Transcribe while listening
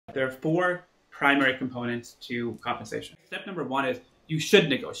There are four primary components to compensation. Step number one is you should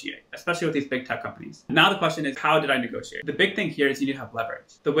negotiate, especially with these big tech companies. Now the question is, how did I negotiate? The big thing here is you need to have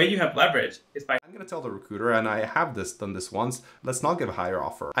leverage. The way you have leverage is by... I'm going to tell the recruiter, and I have done this once, let's not give a higher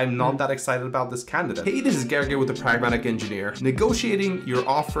offer. I'm not that excited about this candidate. Hey, this is Gary with the Pragmatic Engineer. Negotiating your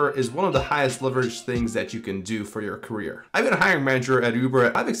offer is one of the highest leverage things that you can do for your career. I've been a hiring manager at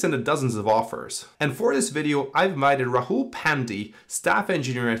Uber. I've extended dozens of offers. And for this video, I've invited Rahul Pandey, staff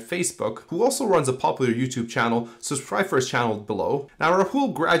engineer at Facebook, who also runs a popular YouTube channel. Subscribe for his channel below. Now,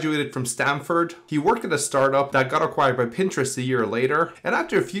 Rahul graduated from Stanford. He worked at a startup that got acquired by Pinterest a year later. And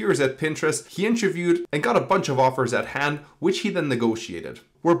after a few years at Pinterest, he interviewed and got a bunch of offers at hand, which he then negotiated.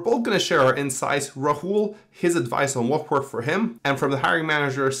 We're both going to share our insights. Rahul, his advice on what worked for him, and from the hiring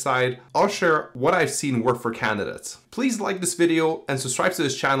manager's side, I'll share what I've seen work for candidates. Please like this video and subscribe to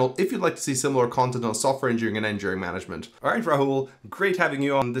this channel if you'd like to see similar content on software engineering and engineering management. All right, Rahul, great having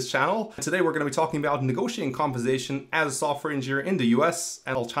you on this channel. Today we're going to be talking about negotiating compensation as a software engineer in the US,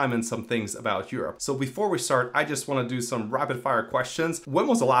 and I'll chime in some things about Europe. So before we start, I just want to do some rapid fire questions. When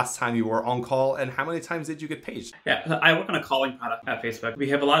was the last time you were on call, and how many times did you get paid? Yeah, I work on a calling product at Facebook.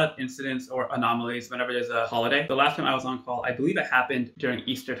 We have a lot of incidents or anomalies whenever there's a holiday. The last time I was on call, I believe it happened during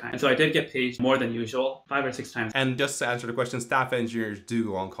Easter time. And so I did get paid more than usual, 5 or 6 times. And just to answer the question, staff engineers do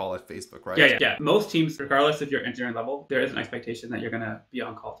go on call at Facebook, right? Yeah. Most teams, regardless of your engineering level, there is an expectation that you're going to be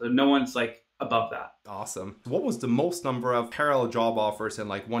on call. So no one's like above that. Awesome. What was the most number of parallel job offers and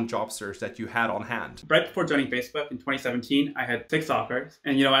like one job search that you had on hand? Right before joining Facebook in 2017, I had 6 offers.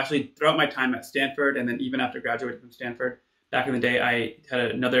 And, actually throughout my time at Stanford, and then even after graduating from Stanford, back in the day, I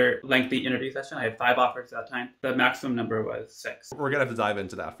had another lengthy interview session. I had 5 offers at that time. The maximum number was 6. We're gonna have to dive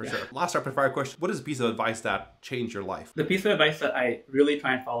into that for sure. Last rapid fire question. What is a piece of advice that changed your life? The piece of advice that I really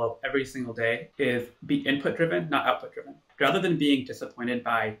try and follow every single day is be input driven, not output driven. Rather than being disappointed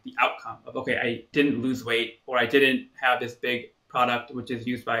by the outcome of, okay, I didn't lose weight, or I didn't have this big product which is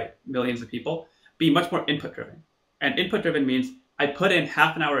used by millions of people, be much more input driven. And input driven means I put in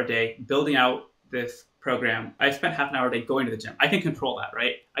half an hour a day building out this program. I spent half an hour a day going to the gym. I can control that,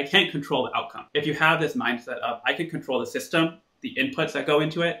 right? I can't control the outcome. If you have this mindset of I can control the system, the inputs that go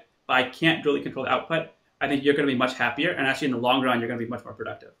into it, but I can't really control the output, I think you're going to be much happier. And actually in the long run, you're going to be much more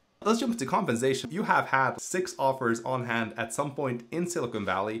productive. Let's jump into compensation. You have had 6 offers on hand at some point in Silicon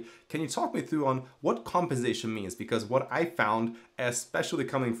Valley. Can you talk me through on what compensation means? Because what I found, especially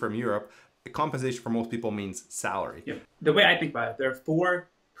coming from Europe, compensation for most people means salary. Yeah. The way I think about it, there are 4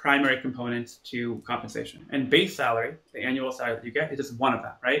 primary components to compensation. And base salary, the annual salary that you get, is just one of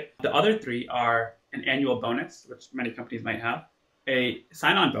them, right? The other 3 are an annual bonus, which many companies might have, a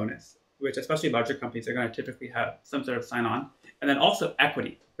sign-on bonus, which especially larger companies are going to typically have some sort of sign-on, and then also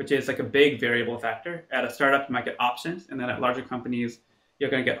equity, which is like a big variable factor. At a startup, you might get options, and then at larger companies, you're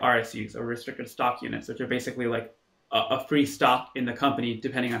going to get RSUs, or restricted stock units, which are basically like a free stock in the company,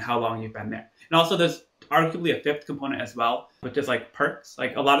 depending on how long you've been there. And also there's arguably a 5th component as well, which is like perks.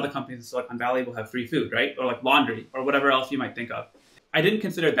 Like a lot of the companies in Silicon Valley will have free food, right? Or like laundry or whatever else you might think of. I didn't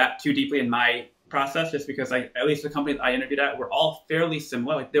consider that too deeply in my process, just because at least the companies I interviewed at were all fairly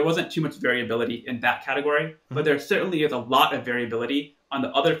similar. Like there wasn't too much variability in that category, but there certainly is a lot of variability on the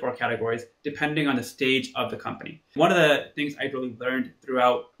other 4 categories, depending on the stage of the company. One of the things I really learned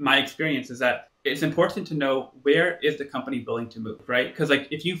throughout my experience is that it's important to know where is the company willing to move, right? Because like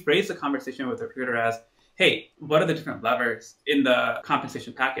if you phrase the conversation with a recruiter as, hey, what are the different levers in the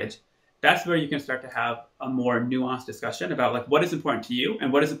compensation package? That's where you can start to have a more nuanced discussion about like what is important to you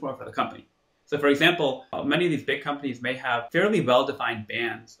and what is important for the company. So for example, many of these big companies may have fairly well-defined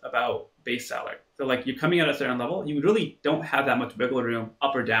bands about base salary. So like you're coming at a certain level, you really don't have that much wiggle room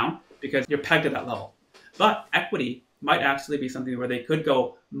up or down because you're pegged at that level. But equity might actually be something where they could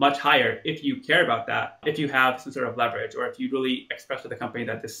go much higher if you care about that, if you have some sort of leverage, or if you really express to the company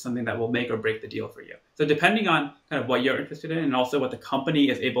that this is something that will make or break the deal for you. So depending on kind of what you're interested in and also what the company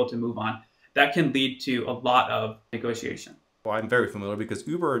is able to move on, that can lead to a lot of negotiation. Well, I'm very familiar because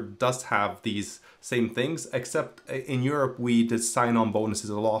Uber does have these same things, except in Europe, we did sign-on bonuses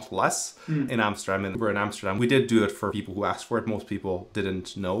a lot less in Amsterdam. And Uber in Amsterdam, we did do it for people who asked for it. Most people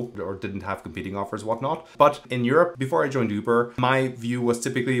didn't know or didn't have competing offers, whatnot. But in Europe, before I joined Uber, my view was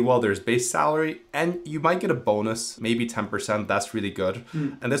typically, well, there's base salary and you might get a bonus, maybe 10%. That's really good.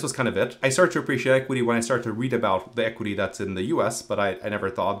 And this was kind of it. I started to appreciate equity when I started to read about the equity that's in the US, but I never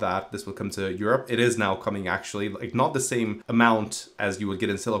thought that this would come to Europe. It is now coming actually, like not the same amount as you would get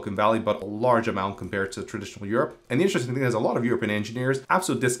in Silicon Valley, but a large amount compared to traditional Europe. And the interesting thing is a lot of European engineers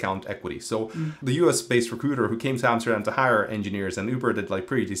absolutely discount equity. So the US-based recruiter who came to Amsterdam to hire engineers, and Uber did like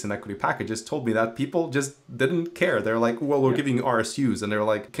pretty decent equity packages, told me that people just didn't care. They're like, well, we're giving you RSUs. And they're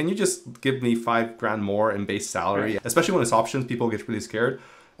like, can you just give me $5,000 more in base salary? Especially when it's options, people get really scared.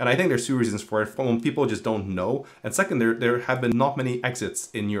 And I think there's two reasons for it. One, people just don't know. And second, there have been not many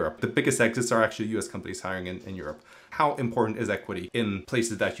exits in Europe. The biggest exits are actually US companies hiring in Europe. How important is equity in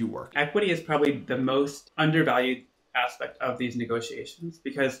places that you work? Equity is probably the most undervalued aspect of these negotiations,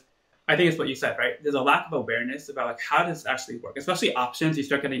 because I think it's what you said, right? There's a lack of awareness about like how does this actually work, especially options. You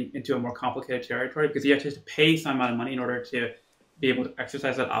start getting into a more complicated territory because you have to pay some amount of money in order to be able to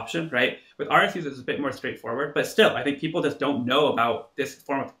exercise that option, right? With RSUs, it's a bit more straightforward, but still, I think people just don't know about this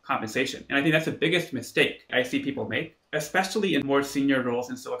form of compensation. And I think that's the biggest mistake I see people make, especially in more senior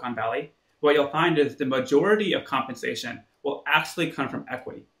roles in Silicon Valley. What you'll find is the majority of compensation will actually come from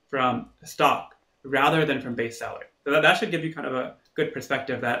equity, from stock, rather than from base salary. So that should give you kind of a good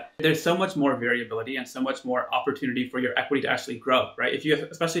perspective that there's so much more variability and so much more opportunity for your equity to actually grow, right?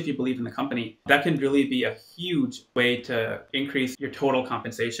 Especially if you believe in the company, that can really be a huge way to increase your total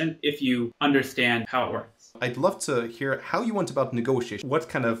compensation if you understand how it works. I'd love to hear how you went about negotiation. What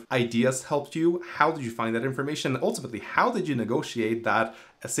kind of ideas helped you? How did you find that information? Ultimately, how did you negotiate that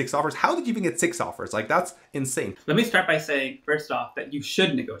 6 offers? How did you even get 6 offers? Like, that's insane. Let me start by saying, first off, that you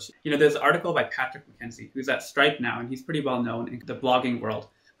should negotiate. There's an article by Patrick McKenzie, who's at Stripe now, and he's pretty well known in the blogging world.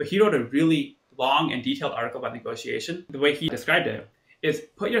 But he wrote a really long and detailed article about negotiation. The way he described it is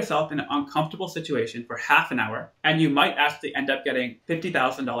put yourself in an uncomfortable situation for half an hour, and you might actually end up getting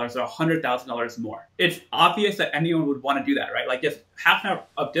 $50,000 or $100,000 more. It's obvious that anyone would want to do that, right? Like, just half an hour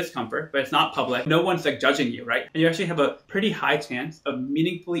of discomfort, but it's not public. No one's like judging you, right? And you actually have a pretty high chance of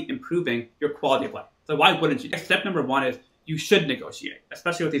meaningfully improving your quality of life. So why wouldn't you? Step number 1 is you should negotiate,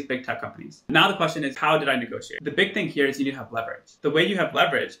 especially with these big tech companies. Now the question is, how did I negotiate? The big thing here is you need to have leverage. The way you have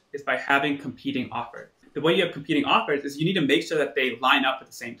leverage is by having competing offers. The way you have competing offers is you need to make sure that they line up at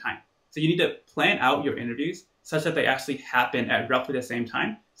the same time. So you need to plan out your interviews such that they actually happen at roughly the same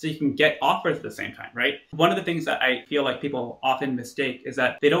time so you can get offers at the same time, right? One of the things that I feel like people often mistake is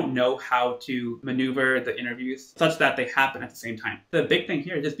that they don't know how to maneuver the interviews such that they happen at the same time. The big thing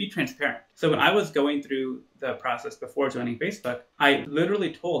here is just be transparent. So when I was going through the process before joining Facebook, I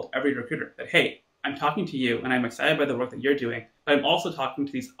literally told every recruiter that, hey, I'm talking to you and I'm excited by the work that you're doing, but I'm also talking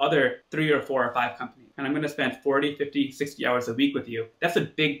to these other 3 or 4 or 5 companies. And I'm going to spend 40, 50, 60 hours a week with you. That's a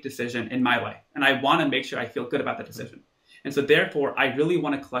big decision in my life. And I want to make sure I feel good about that decision. And so therefore, I really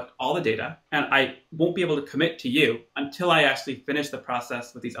want to collect all the data, and I won't be able to commit to you until I actually finish the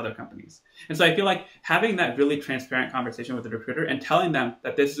process with these other companies. And so I feel like having that really transparent conversation with the recruiter and telling them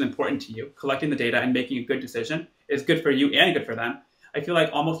that this is important to you, collecting the data and making a good decision is good for you and good for them. I feel like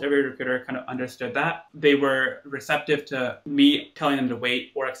almost every recruiter kind of understood that. They were receptive to me telling them to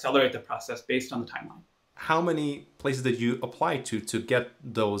wait or accelerate the process based on the timeline. How many places did you apply to get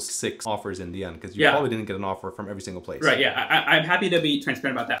those 6 offers in the end? Because you probably didn't get an offer from every single place. Right, yeah. I'm happy to be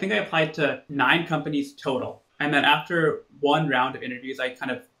transparent about that. I think I applied to 9 companies total. And then after 1 round of interviews, I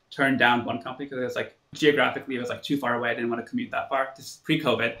kind of turned down 1 company because it was like geographically, it was like too far away. I didn't want to commute that far. This is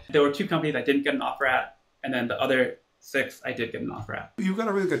pre-COVID. There were 2 companies I didn't get an offer at. And then the other 6 I did get an offer at. You've got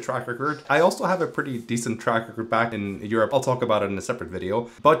a really good track record. I also have a pretty decent track record back in Europe. I'll talk about it in a separate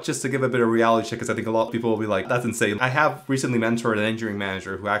video. But just to give a bit of reality check, because I think a lot of people will be like, that's insane. I have recently mentored an engineering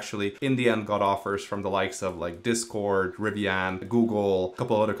manager who actually in the end got offers from the likes of like Discord, Rivian, Google, a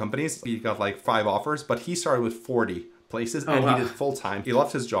couple of other companies. He got like 5 offers, but he started with 40 places and he did full-time. He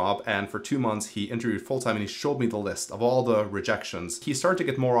left his job, and for 2 months he interviewed full-time, and he showed me the list of all the rejections. He started to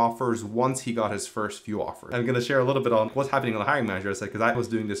get more offers once he got his first few offers. I'm going to share a little bit on what's happening on the hiring manager side, because I was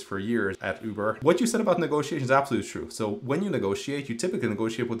doing this for years at Uber. What you said about negotiation is absolutely true. So when you negotiate, you typically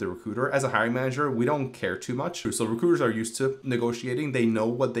negotiate with the recruiter. As a hiring manager, we don't care too much. So recruiters are used to negotiating. They know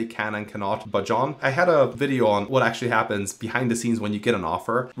what they can and cannot budge on. I had a video on what actually happens behind the scenes when you get an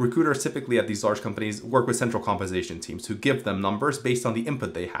offer. Recruiters typically at these large companies work with central compensation teams who give them numbers based on the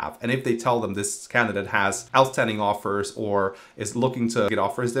input they have. And if they tell them this candidate has outstanding offers or is looking to get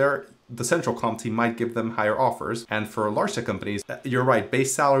offers there, the central comp team might give them higher offers. And for large tech companies, you're right,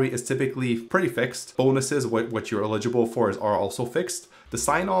 base salary is typically pretty fixed. Bonuses, what you're eligible for, are also fixed. The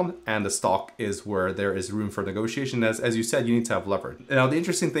sign-on and the stock is where there is room for negotiation. As you said, you need to have leverage. Now, the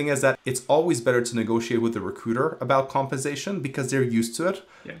interesting thing is that it's always better to negotiate with the recruiter about compensation because they're used to it.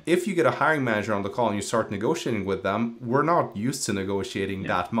 Yeah. If you get a hiring manager on the call and you start negotiating with them, we're not used to negotiating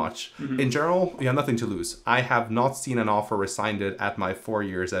that much. In general, you have nothing to lose. I have not seen an offer rescinded at my 4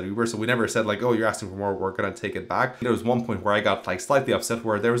 years at Uber, so we never said like, oh, you're asking for more, we're gonna take it back. There was one point where I got like slightly upset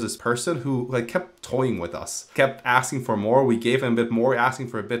where there was this person who like kept toying with us, kept asking for more. We gave him a bit more, asking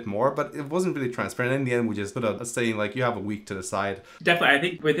for a bit more, but it wasn't really transparent. In the end, we just put a saying like, you have a week to decide. Definitely, I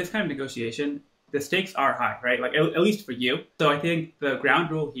think with this kind of negotiation, the stakes are high, right? Like at least for you. So I think the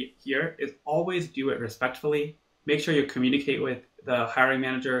ground rule here is always do it respectfully. Make sure you communicate with the hiring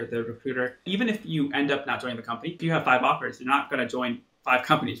manager, the recruiter. Even if you end up not joining the company, if you have 5 offers, you're not going to join 5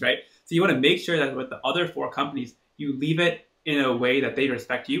 companies, right? So you want to make sure that with the other 4 companies, you leave it in a way that they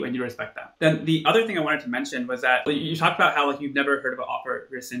respect you and you respect them. Then the other thing I wanted to mention was that you talked about how like you've never heard of an offer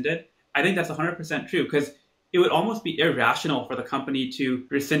rescinded. I think that's 100% true because it would almost be irrational for the company to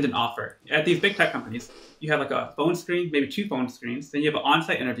rescind an offer. At these big tech companies, you have like a phone screen, maybe 2 phone screens. Then you have an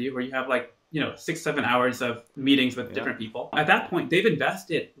on-site interview where you have like 6-7 hours of meetings with different people. At that point, they've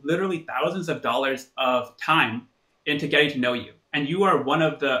invested literally thousands of dollars of time into getting to know you. And you are one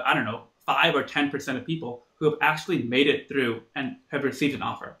of the, 5 or 10% of people who have actually made it through and have received an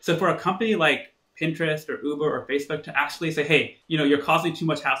offer. So for a company like Pinterest or Uber or Facebook to actually say, hey, you're causing too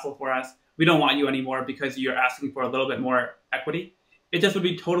much hassle for us. We don't want you anymore because you're asking for a little bit more equity. It just would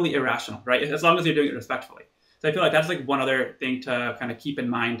be totally irrational, right? As long as you're doing it respectfully. So I feel like that's like one other thing to kind of keep in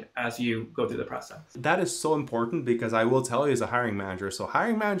mind as you go through the process. That is so important because I will tell you as a hiring manager, so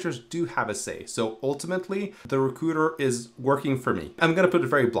hiring managers do have a say. So ultimately, the recruiter is working for me. I'm going to put it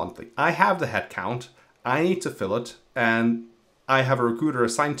very bluntly. I have the headcount. I need to fill it. And I have a recruiter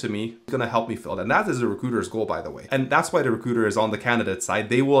assigned to me who's going to help me fill it. And that is a recruiter's goal, by the way. And that's why the recruiter is on the candidate side.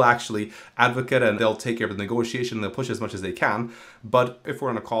 They will actually advocate and they'll take care of the negotiation and they'll push as much as they can. But if we're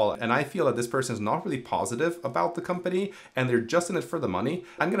on a call and I feel that this person is not really positive about the company and they're just in it for the money,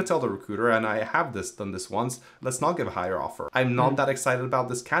 I'm going to tell the recruiter, and I have done this once, let's not give a higher offer. I'm not that excited about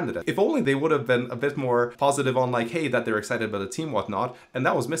this candidate. If only they would have been a bit more positive on like, hey, that they're excited about the team, whatnot. And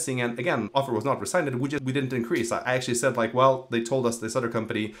that was missing. And again, offer was not rescinded. We didn't increase. I actually said like, well, they told us this other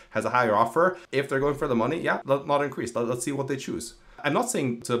company has a higher offer. If they're going for the money, yeah, not increase. Let's see what they choose. I'm not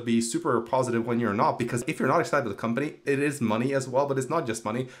saying to be super positive when you're not, because if you're not excited about the company, it is money as well, but it's not just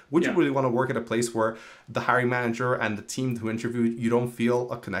money. Would you really want to work at a place where the hiring manager and the team who interviewed, you don't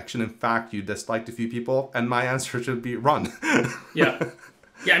feel a connection? In fact, you disliked a few people? And my answer should be run. Yeah.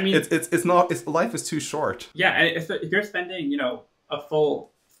 Yeah, I mean, life is too short. Yeah, and if you're spending, a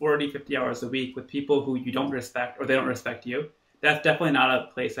full 40, 50 hours a week with people who you don't respect or they don't respect you, that's definitely not a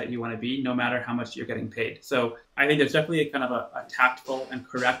place that you want to be, no matter how much you're getting paid. So I think there's definitely a kind of a tactful and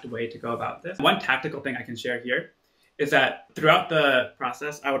correct way to go about this. One tactical thing I can share here is that throughout the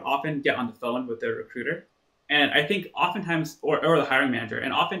process, I would often get on the phone with the recruiter. And I think oftentimes, or the hiring manager,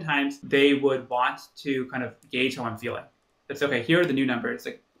 and oftentimes they would want to kind of gauge how I'm feeling. It's okay, here are the new numbers,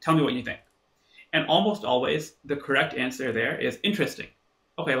 like, tell me what you think. And almost always the correct answer there is interesting.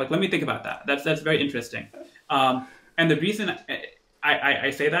 Okay, like, let me think about that. That's very interesting. And the reason I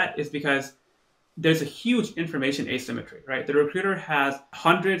say that is because there's a huge information asymmetry, right? The recruiter has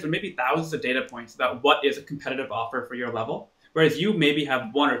hundreds or maybe thousands of data points about what is a competitive offer for your level, whereas you maybe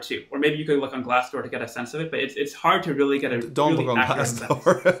have 1 or 2, or maybe you could look on Glassdoor to get a sense of it, but it's hard to really get a Don't really look on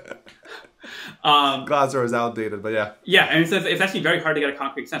Glassdoor. Glassdoor is outdated, but yeah. Yeah, and it's actually very hard to get a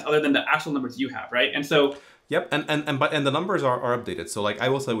concrete sense other than the actual numbers you have, right? And so yep, and the numbers are updated. So like I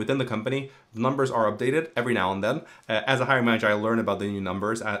will say within the company, the numbers are updated every now and then. As a hiring manager, I learn about the new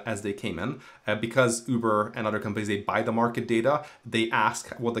numbers as they came in. Because Uber and other companies, they buy the market data, they ask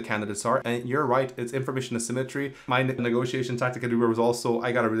what the candidates are. And you're right, it's information asymmetry. My negotiation tactic at Uber was also,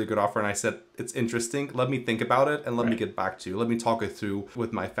 I got a really good offer and I said, it's interesting, let me think about it and let me get back to you. Let me talk it through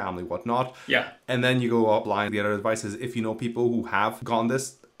with my family, whatnot. Yeah. And then you go offline. The other advice is if you know people who have gone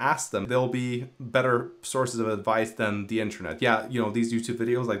this, ask them. They'll be better sources of advice than the internet. Yeah, these YouTube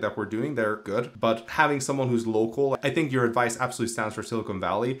videos like that we're doing, they're good. But having someone who's local, I think your advice absolutely stands for Silicon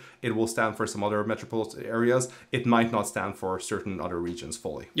Valley. It will stand for some other metropolitan areas. It might not stand for certain other regions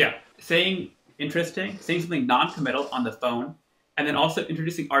fully. Yeah. Saying interesting, saying something non-committal on the phone, and then also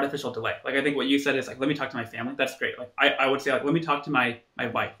introducing artificial delay. Like I think what you said is like, let me talk to my family. That's great. Like I would say like, let me talk to my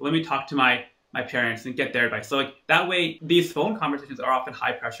wife. Let me talk to my parents and get their advice. So like that way, these phone conversations are often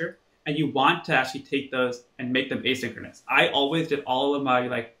high pressure and you want to actually take those and make them asynchronous. I always did all of my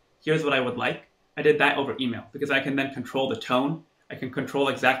like, here's what I would like. I did that over email because I can then control the tone. I can control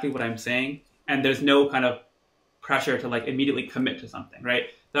exactly what I'm saying. And there's no kind of pressure to like immediately commit to something, right?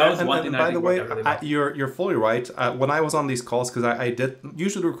 That was one thing that I think worked out really well. You're fully right. When I was on these calls, because I did,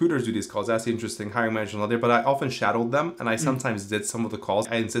 usually recruiters do these calls, that's the interesting, hiring managers not there, but I often shadowed them, and I sometimes did some of the calls.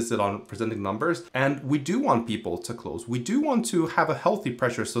 I insisted on presenting numbers, and we do want people to close. We do want to have a healthy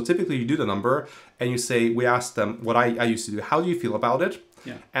pressure. So typically you do the number and you say, we ask them what I used to do, how do you feel about it?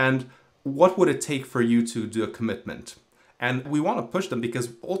 Yeah. And what would it take for you to do a commitment? And we want to push them because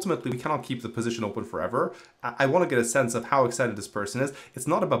ultimately we cannot keep the position open forever. I want to get a sense of how excited this person is. It's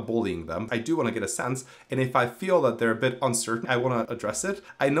not about bullying them. I do want to get a sense. And if I feel that they're a bit uncertain, I want to address it.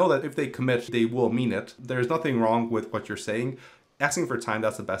 I know that if they commit, they will mean it. There's nothing wrong with what you're saying. Asking for time,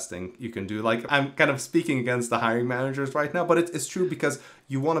 that's the best thing you can do. Like, I'm kind of speaking against the hiring managers right now, but it's true because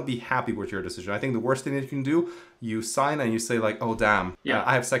you want to be happy with your decision. I think the worst thing that you can do, you sign and you say like, oh, damn,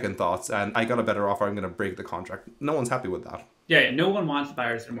 I have second thoughts and I got a better offer. I'm going to break the contract. No one's happy with that. Yeah, no one wants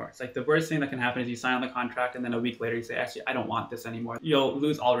buyer's remorse. Like the worst thing that can happen is you sign on the contract and then a week later you say, actually, I don't want this anymore. You'll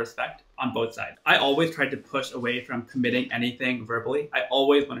lose all respect on both sides. I always tried to push away from committing anything verbally. I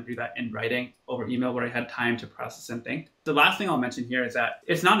always want to do that in writing over email where I had time to process and think. The last thing I'll mention here is that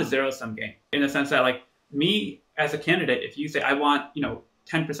it's not a zero-sum game in the sense that like me as a candidate, if you say I want,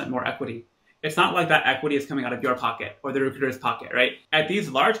 10% more equity, it's not like that equity is coming out of your pocket or the recruiter's pocket, right? At these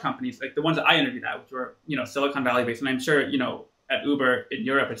large companies, like the ones that I interviewed at, which were, Silicon Valley based, and I'm sure, at Uber in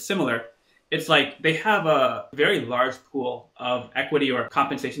Europe, it's similar. It's like they have a very large pool of equity or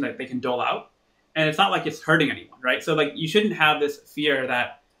compensation that they can dole out. And it's not like it's hurting anyone, right? So like you shouldn't have this fear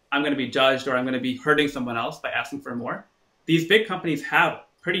that I'm going to be judged or I'm going to be hurting someone else by asking for more. These big companies have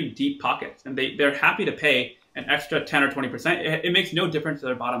pretty deep pockets and they're happy to pay an extra 10 or 20%. It makes no difference to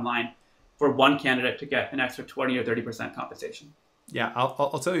their bottom line for one candidate to get an extra 20 or 30% compensation. Yeah,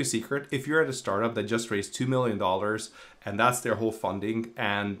 I'll tell you a secret. If you're at a startup that just raised $2 million and that's their whole funding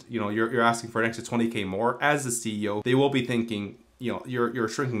and you're asking for an extra 20K more, as the CEO, they will be thinking, you're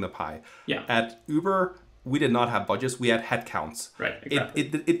shrinking the pie. Yeah. At Uber, we did not have budgets, we had headcounts. Right,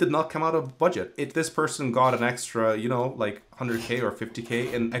 exactly. It did not come out of budget. If this person got an extra, like 100K or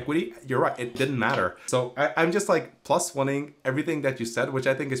 50K in equity, you're right, it didn't matter. So I'm just like plus oneing everything that you said, which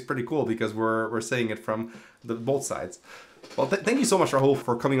I think is pretty cool because we're saying it from both sides. Well, thank you so much, Rahul,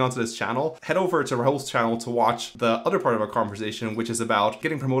 for coming onto this channel. Head over to Rahul's channel to watch the other part of our conversation, which is about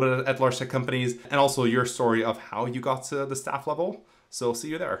getting promoted at large tech companies and also your story of how you got to the staff level. So see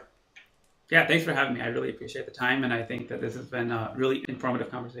you there. Yeah, thanks for having me. I really appreciate the time, and I think that this has been a really informative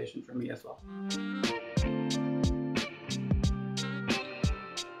conversation for me as well.